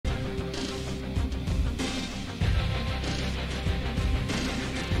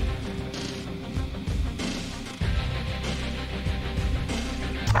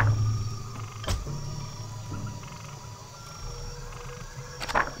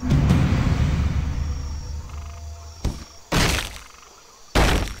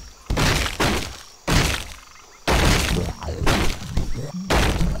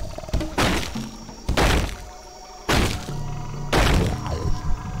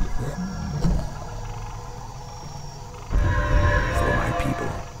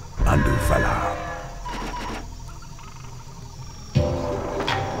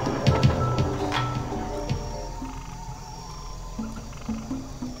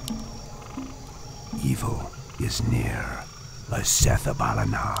Evil is near.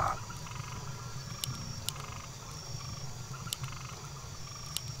 Asethabalana.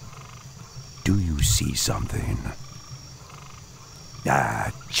 Do you see something? Ah,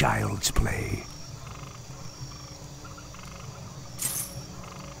 child's play.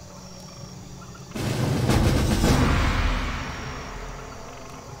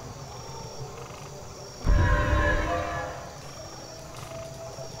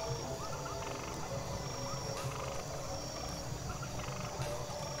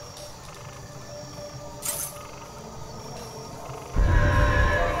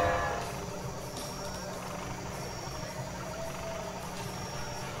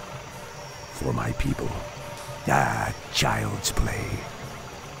 For my people. Ah, child's play.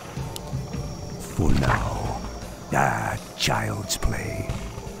 For now. Ah, child's play.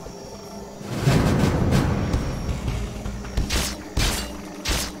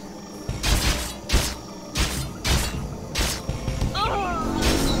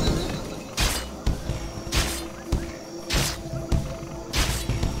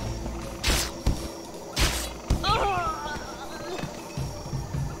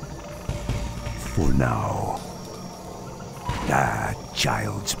 For now. Ah,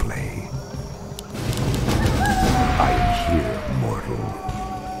 child's play. I am here, mortal.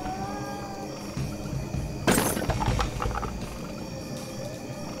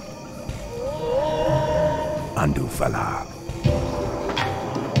 Andufala.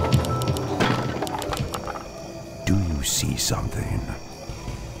 Do you see something?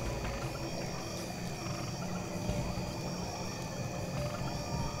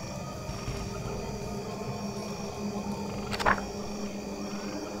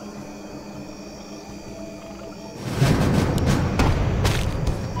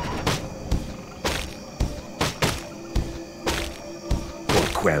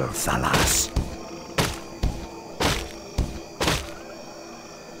 Quel Salas.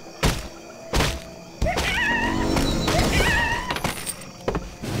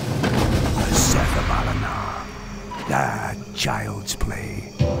 Asethabalana. Ah, child's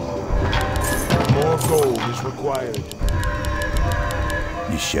play. More gold is required.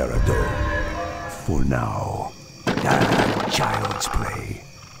 Nisharado. For now. Ah, child's play.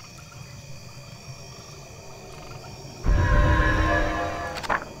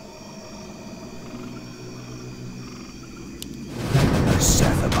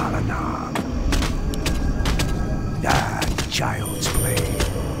 Asethabalana. Ah, child's play.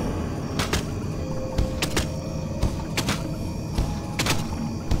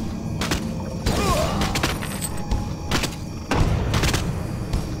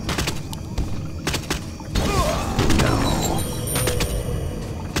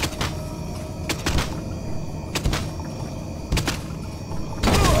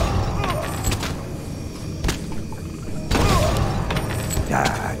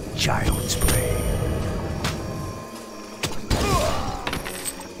 Ah, child's play.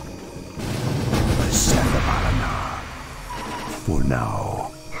 Asethabalana. For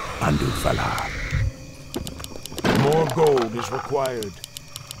now, Andufala. More gold is required.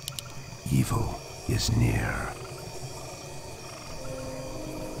 Evil is near.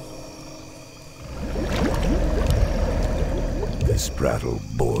 This prattle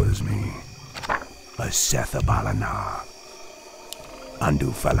bores me. Asethabalana.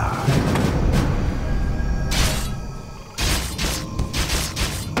 Andufala.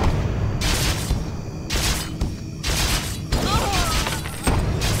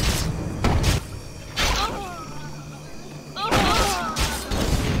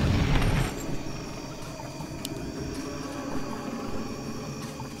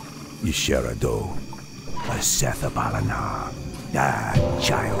 Yisharado. Asethabalana. Ah,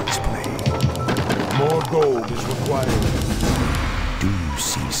 child's play. More gold is required. Do you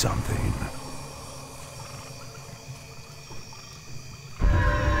see something?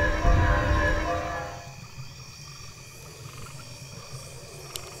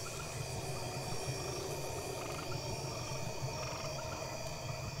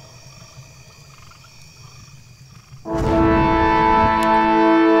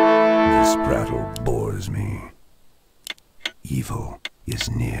 This prattle bores me. Evil is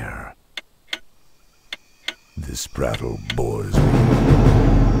near. This prattle bores me.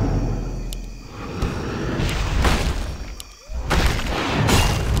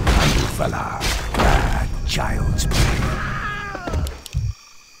 Andufala. Ah, child's play.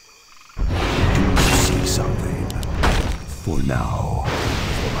 Do you see something? For now.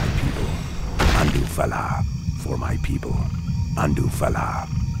 For my people. Andufala. For my people. Andufala.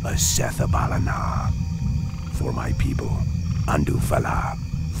 Asethabalana. For my people. Andufala.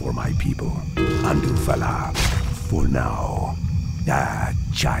 for my people. Andufala, for now.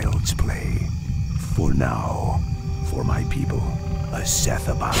 Child's play. For now, for my people.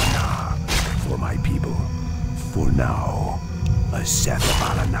 Asethabalana, for my people. For now,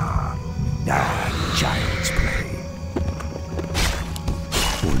 Asethabalana. Child's play.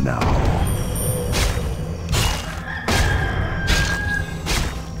 For now.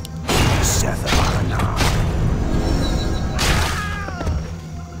 Asethabalana.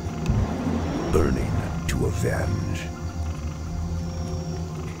 Burning to avenge.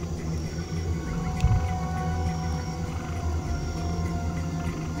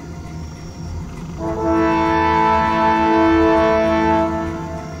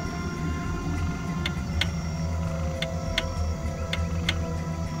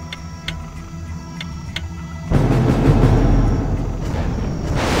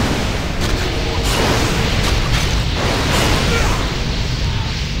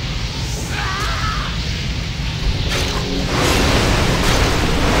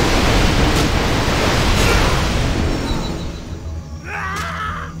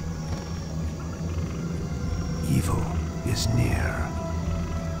 Evil is near.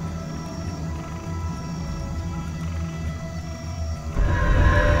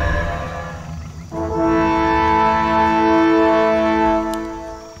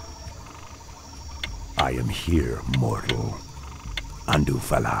 I am here, mortal.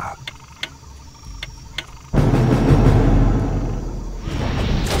 Andufala.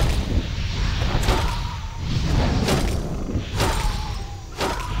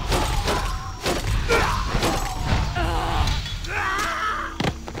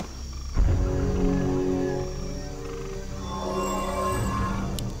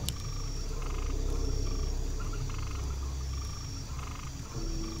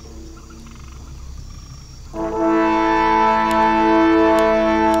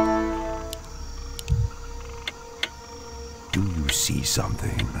 Do you see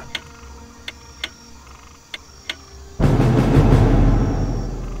something?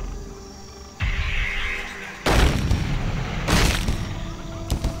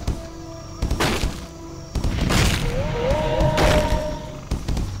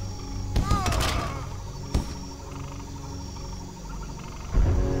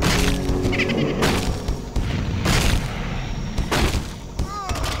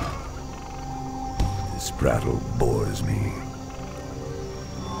 This prattle bores me.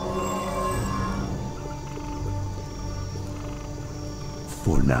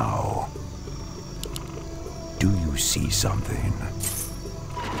 For now, do you see something?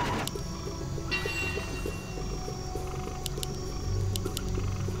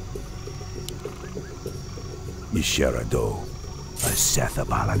 Isherado,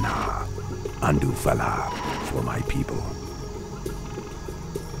 Asethabalana, Andufala, for my people.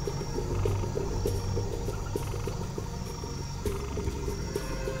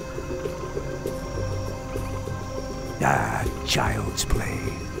 Child's play.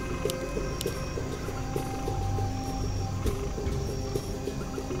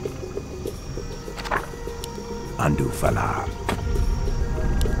 Andufala.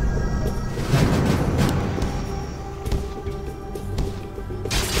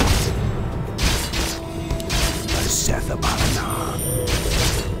 Asethabalana.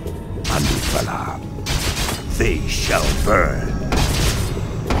 Andufala. They shall burn.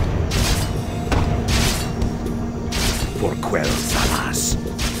 For Quel'Thalas.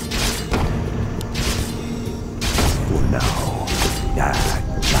 For now,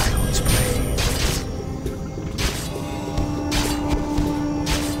 child's play.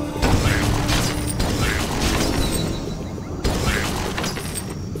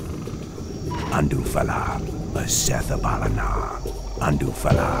 Andufala, Asethabalana,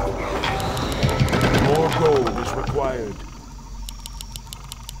 Andufala. More gold is required.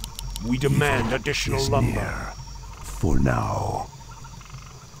 We demand additional lumber. Near. For now.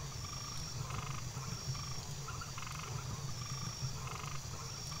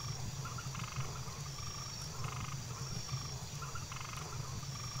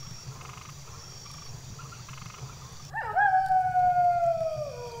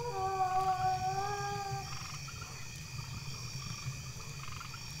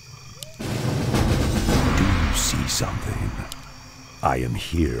 Do you see something? I am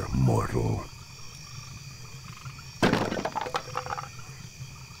here, mortal.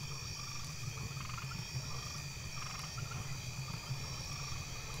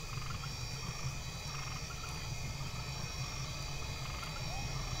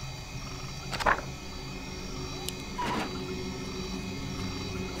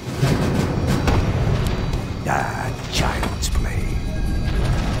 Child's play.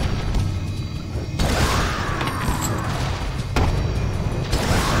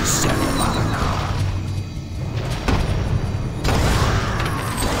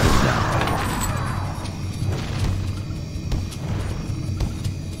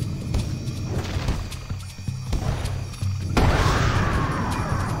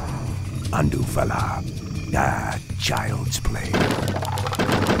 Andufala. Ah, child's play.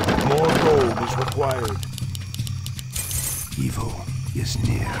 More gold is required. Evil is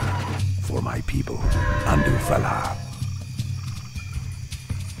near for my people. Andufala.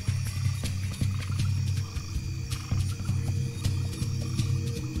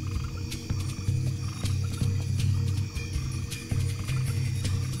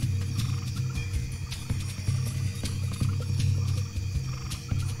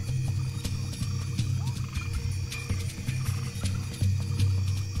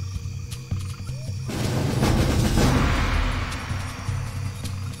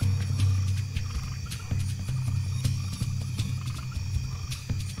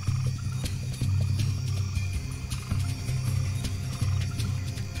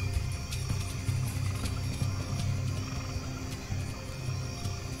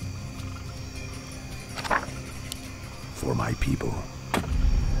 For my people.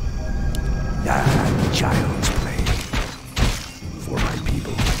 Ah, child's play. For my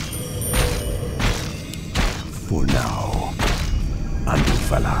people. For now.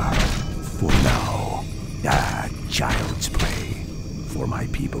 Andufala. For now. Ah, child's play. For my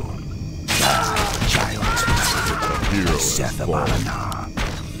people. Ah, child's play. Seth Abalana.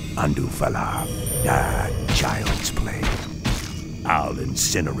 Andufala. Ah, child's play. I'll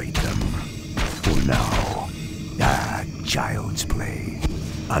incinerate them. For now. Ah, child's play.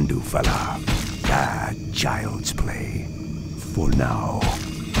 Andufala. Ah, child's play. For now.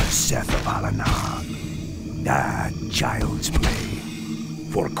 Seth Abalana. Ah, child's play.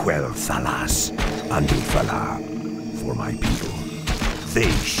 For Quel Thalas. Andufala. For my people.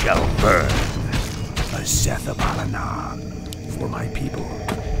 They shall burn. Seth Abalana. For my people.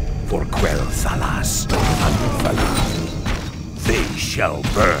 For Quel Thalas. Andufala. They shall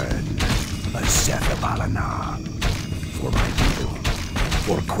burn. Seth Abalana. For my people.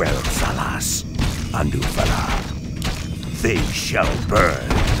 For Quel Thalas. Andufala. They shall burn.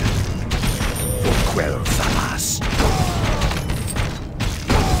 For Quel Thalas.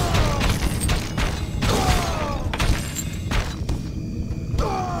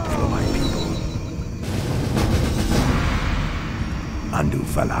 For my people.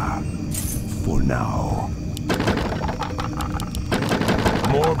 Andufala. For now.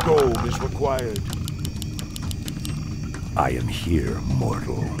 More gold is required. I am here,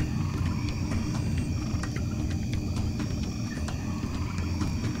 mortal.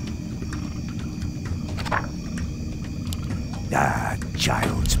 Ah,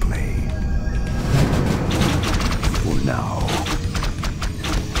 child's play. For now.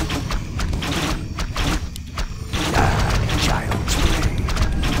 Ah, child's play.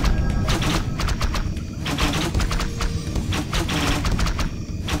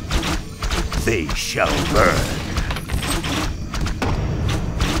 They shall burn.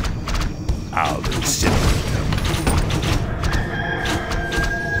 I'll incinerate them.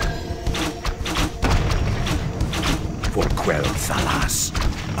 For Quel Thalas.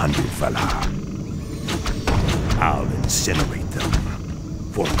 Andufala. I'll incinerate them.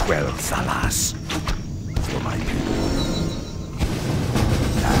 For Quel Thalas. For my people.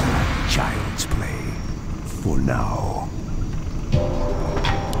 Ah, child's play. For now.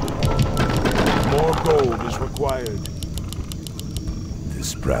 More gold is required.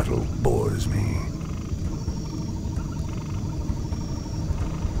 This prattle bores me.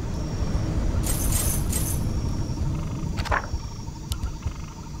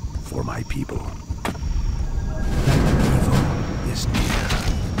 For my people. Evil is near.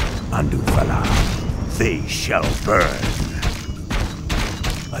 Andufala. They shall burn.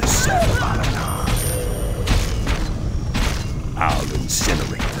 Seth Abalana. I'll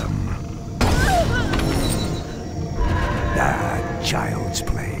incinerate them. Ah, child's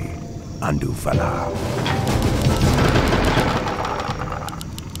play. Andufala.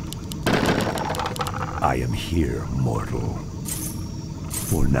 I am here, mortal.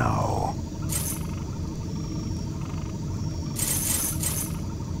 For now.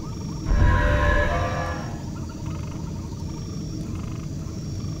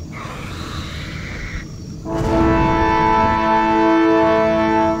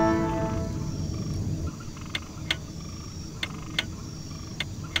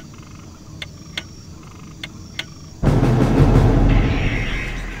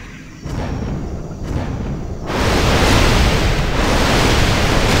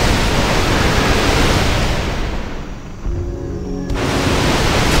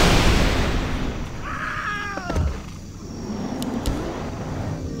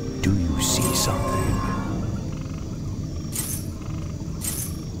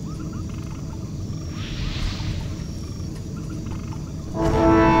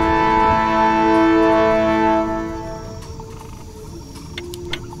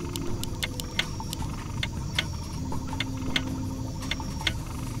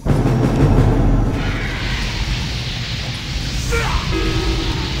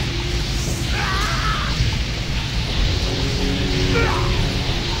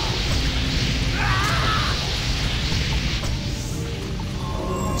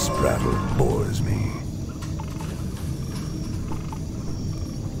 This prattle bores me.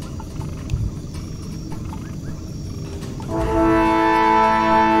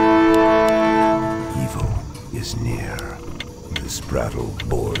 Evil is near. This prattle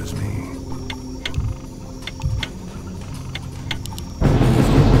bores me.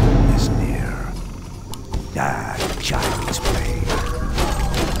 Evil is near. Ah, child's play.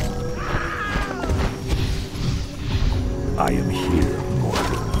 I am here,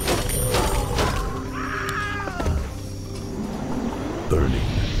 mortal. Burning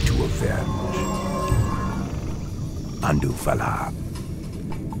to avenge. Andufala.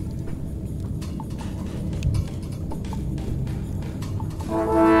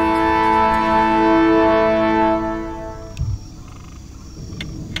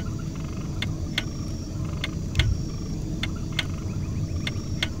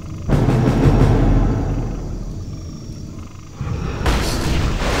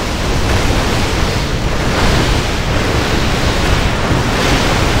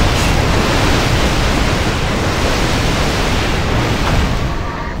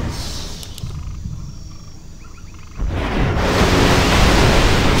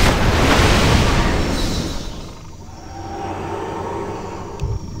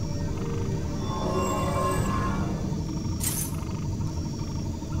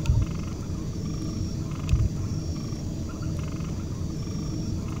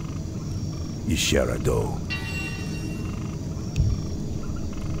 Isherado.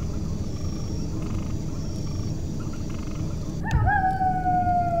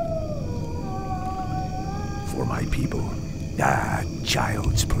 For my people, ah,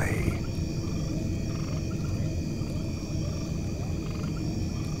 child's play.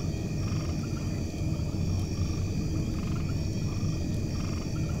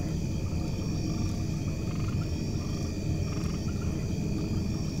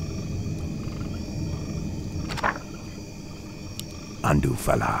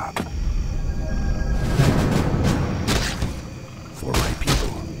 Andufala. For my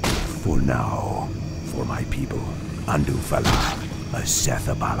people. For now. For my people. Andufala.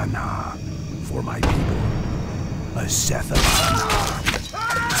 Asethabalana. For my people. Asethabalana.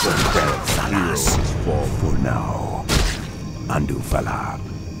 For now. Andufala.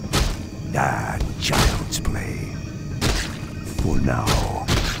 Ah, child's play. For now.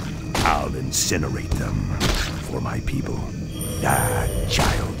 I'll incinerate them. For my people. Ah,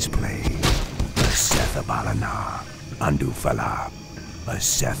 child's play. Asethabalana. Andufala.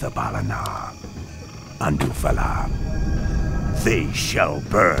 Asethabalana. Andufala. They shall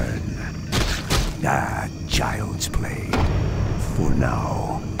burn. Ah, child's play. For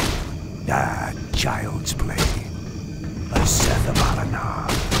now. Ah, child's play. Asethabalana.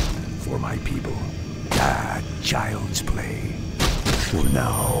 For my people. Ah, child's play. For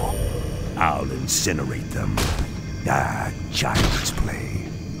now. I'll incinerate them. Ah, child's play.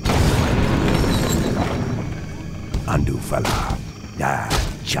 Andufala. Ah,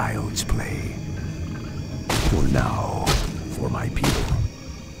 child's play. For now, for my people.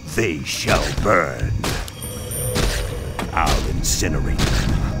 They shall burn. I'll incinerate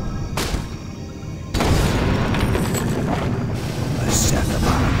them.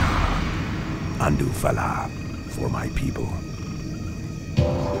 Asethabalana. Andufala. For my people.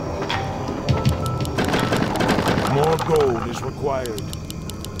 More gold is required.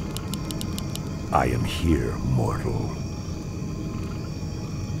 I am here, mortal.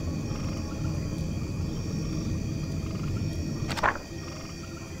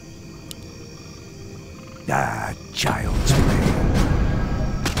 Ah, child's play.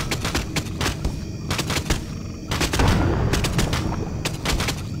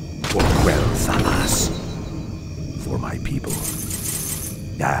 For Quel'Thalas. For my people.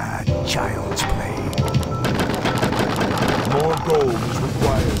 Ah, child's play. More gold is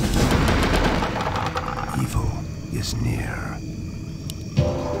required. Evil is near.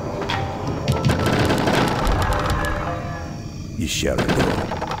 Isherado.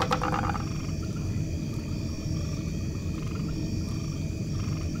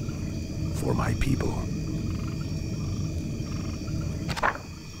 For my people.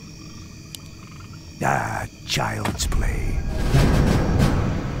 Ah, child's play.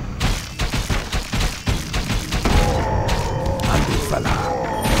 Andufala.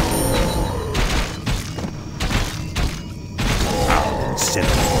 I'll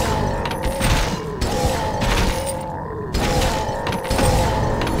incinerate.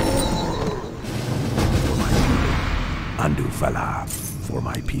 For my people. Andufala. For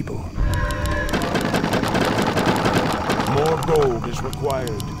my people. More gold is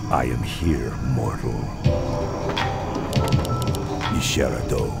required. I am here, mortal.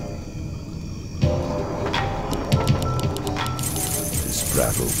 Yisherado. This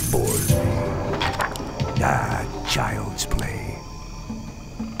prattle bores me. Ah, child's play.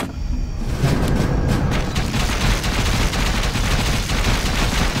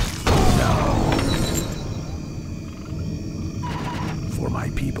 For my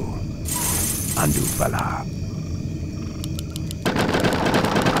people, Andufala.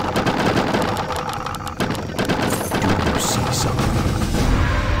 Do you see something?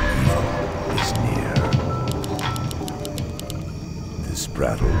 Evil is near. This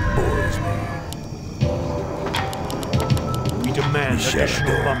prattle bores me. We demand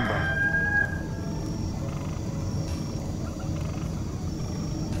additional lumber.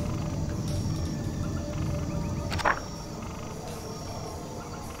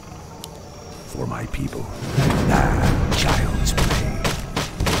 For my people, child's play.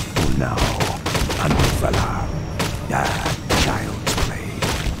 For now, Andufala, child's play.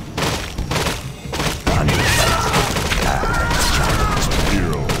 Andufala, child's play.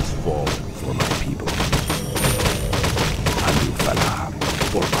 Heroes fall for my people. Andufala,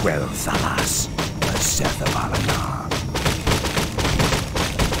 for Quel Thalas, the Seth of Alana.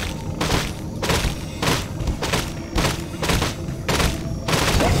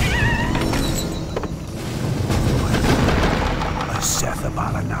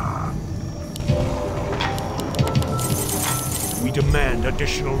 We demand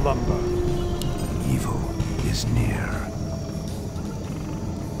additional lumber. Evil is near.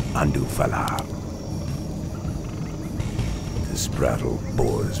 Andufala. This prattle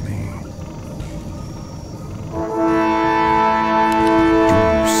bores me. Do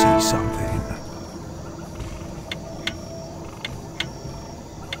you see something?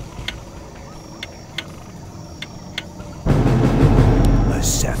 A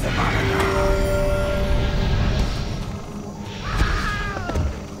Seth of Alana.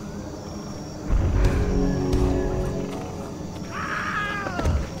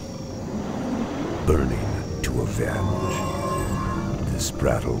 Burning to avenge. This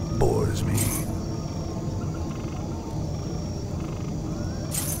prattle bores me.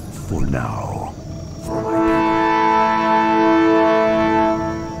 For now, for my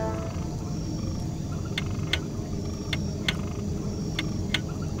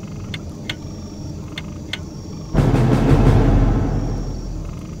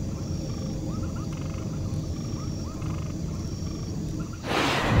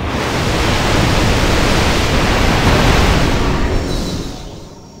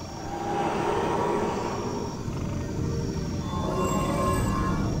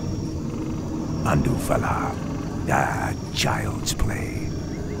Andufala, child's play.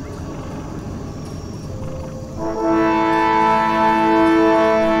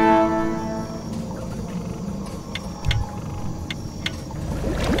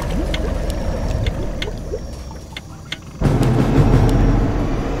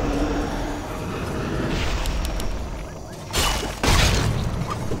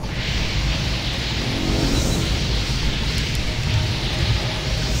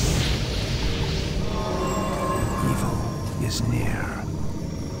 Is near.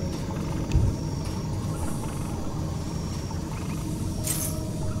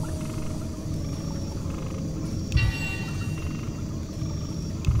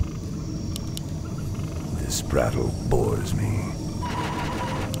 This prattle bores me.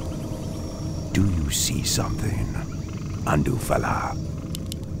 Do you see something? Andufala.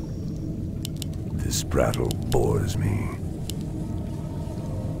 This prattle bores me.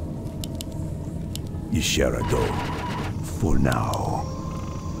 Yisherado. For now.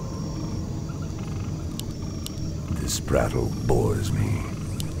 This prattle bores me.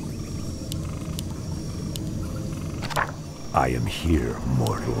 I am here,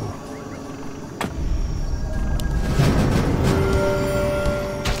 mortal.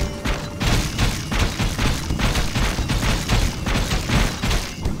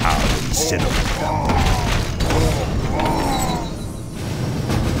 I'll incinerate them.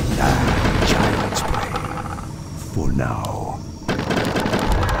 Child's play. For now.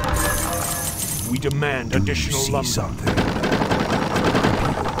 We demand additional lumber. Something.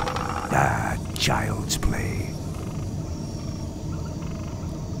 Child's play.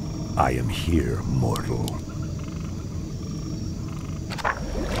 I am here, mortal.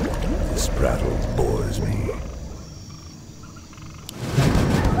 This prattle bores me.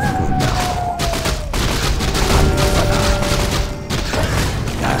 For now.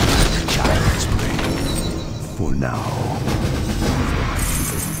 Child's play. For now.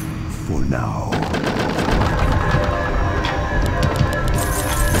 For now.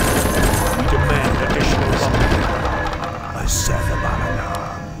 We demand additional lumber. A Seth of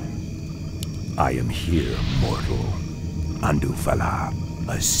I am here, mortal. Andufala,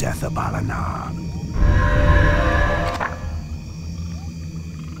 Asethabalana.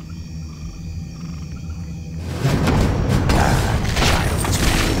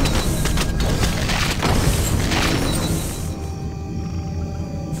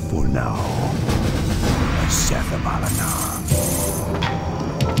 For now, Asethabalana.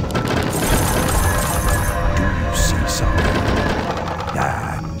 Do you see something?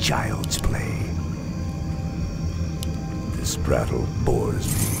 Child's play. This prattle bores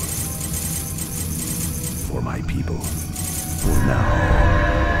me. For my people. For now,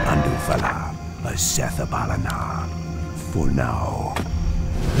 Andufala, Asethabalana. For now.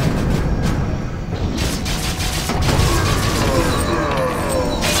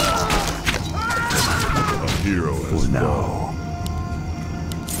 Hero For now.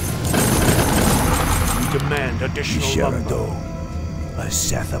 We demand additional Sherado, lumber.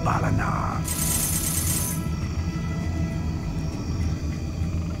 Asethabalana.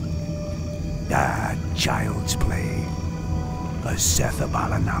 Child's play.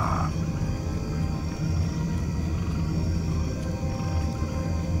 Asethabalana.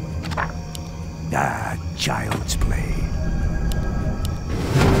 Child's play.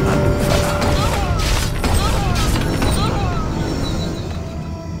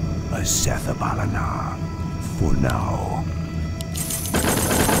 Asethabalana. For now.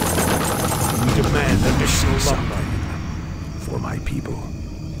 We demand additional lumber. For my people.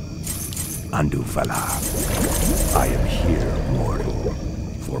 Andufala. I am here, mortal.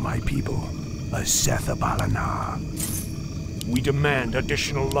 For my people. Asethabalana. We demand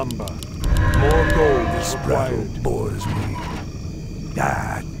additional lumber. More gold is Prattle required. bores me.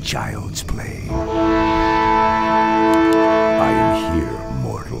 Child's play. I am here,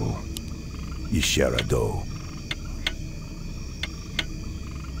 mortal. Isherado.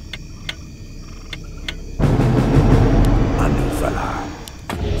 Andufala.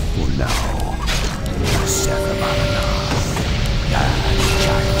 For now. Asethabalana.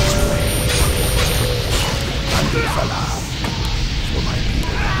 Child's play. Andufala. For my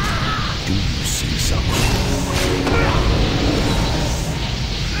people. Do you see something?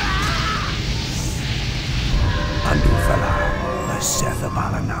 Andufala,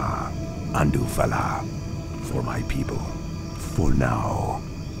 Asethabalana. Andufala, for my people. For now.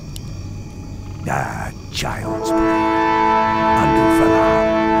 Child's play.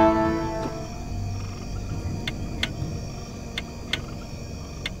 Andufala.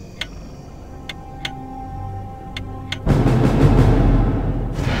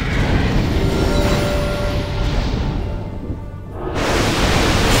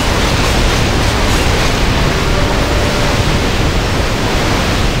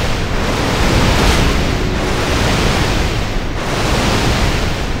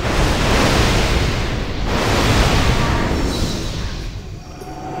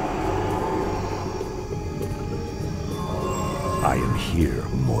 I am here,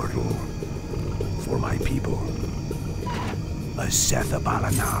 mortal, for my people.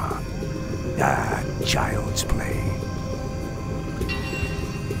 Asethabalana. Child's play.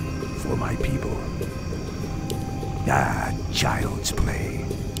 For my people. Child's play.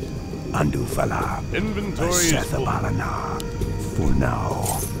 Andufala. Inventory is full. Asethabalana. For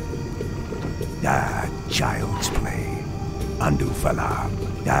now. Child's play. Andufala.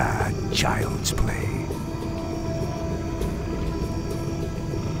 Child's play.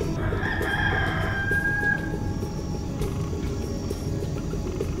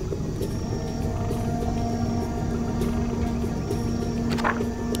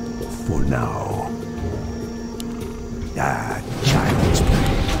 For now. Child's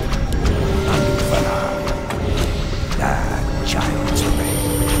play. Andufala. Child's play.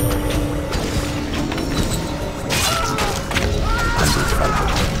 Andufala.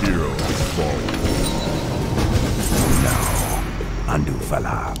 Hero is fallen. For now.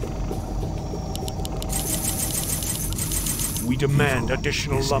 Andufala. We demand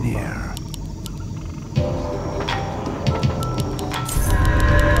additional Is lumber. near.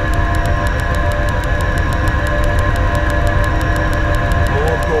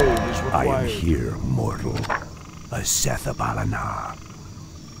 More gold is I am required. here, mortal. Asethabalana.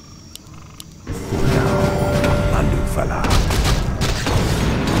 For now, Andufala.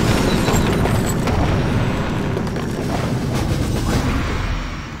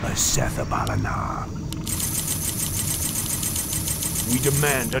 Asethabalana. We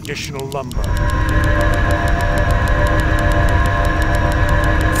demand additional lumber.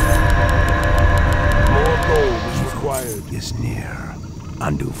 More gold is required. Is near.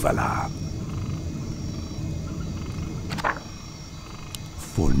 Andufala.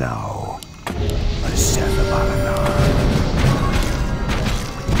 For now. A Seth of Alanar.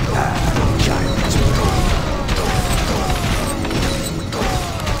 Child's play.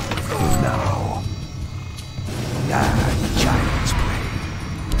 For now. Child's play.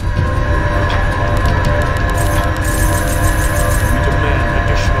 We demand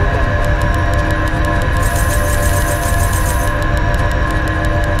additional lumber.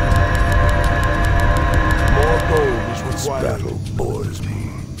 More gold is This required. battle bores me.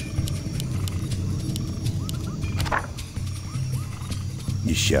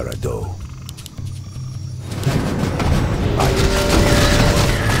 Nisharado.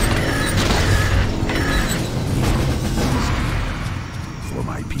 For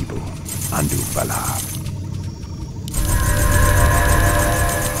my people, Andufala.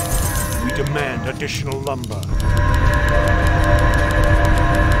 We demand additional lumber.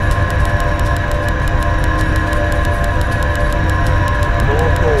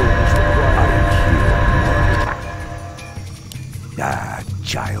 More gold is required.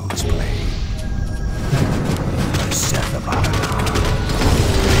 Child's play. A Seth of Alanar.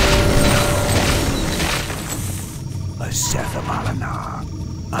 A Seth of Alanar.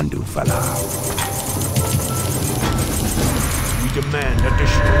 Andufala. We demand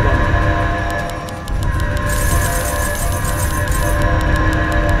additional lumber.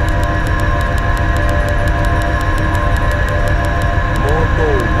 More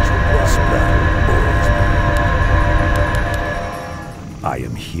gold is required. I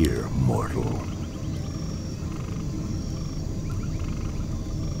am here, mortal.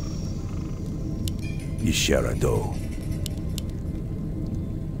 Nisharado.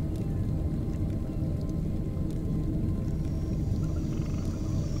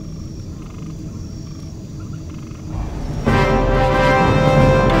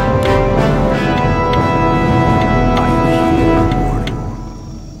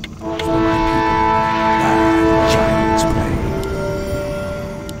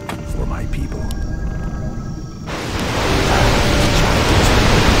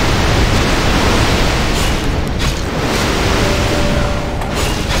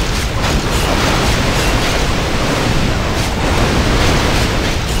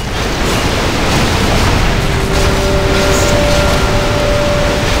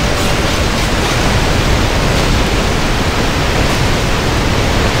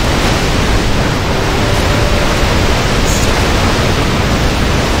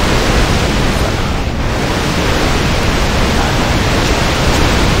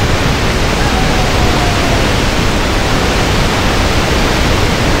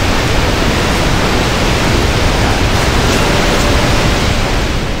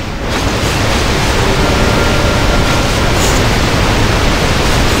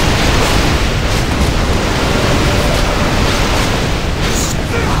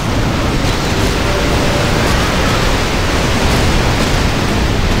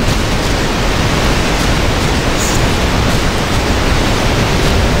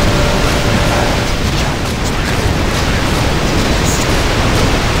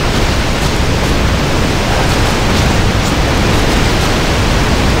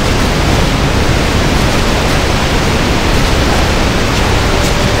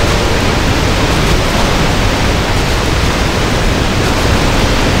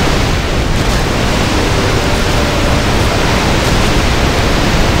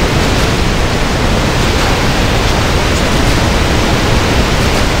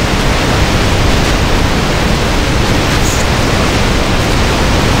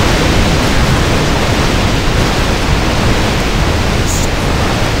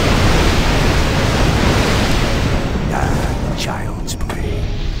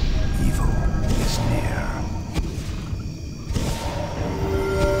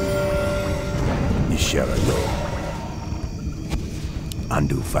 Sherado.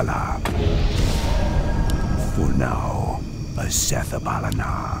 Andufala. For now, a Seth of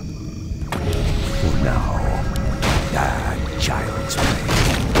Alanar. For now, child's play.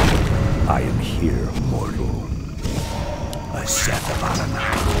 I am here, mortal. A Seth of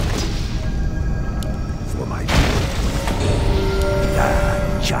Alanar. For my people.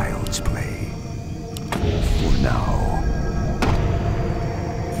 Child's play. For now,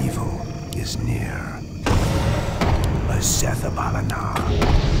 evil is near. A Seth of Alanar.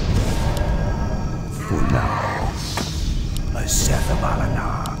 For now, a Seth of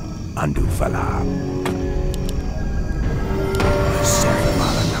Alanar. Andufala.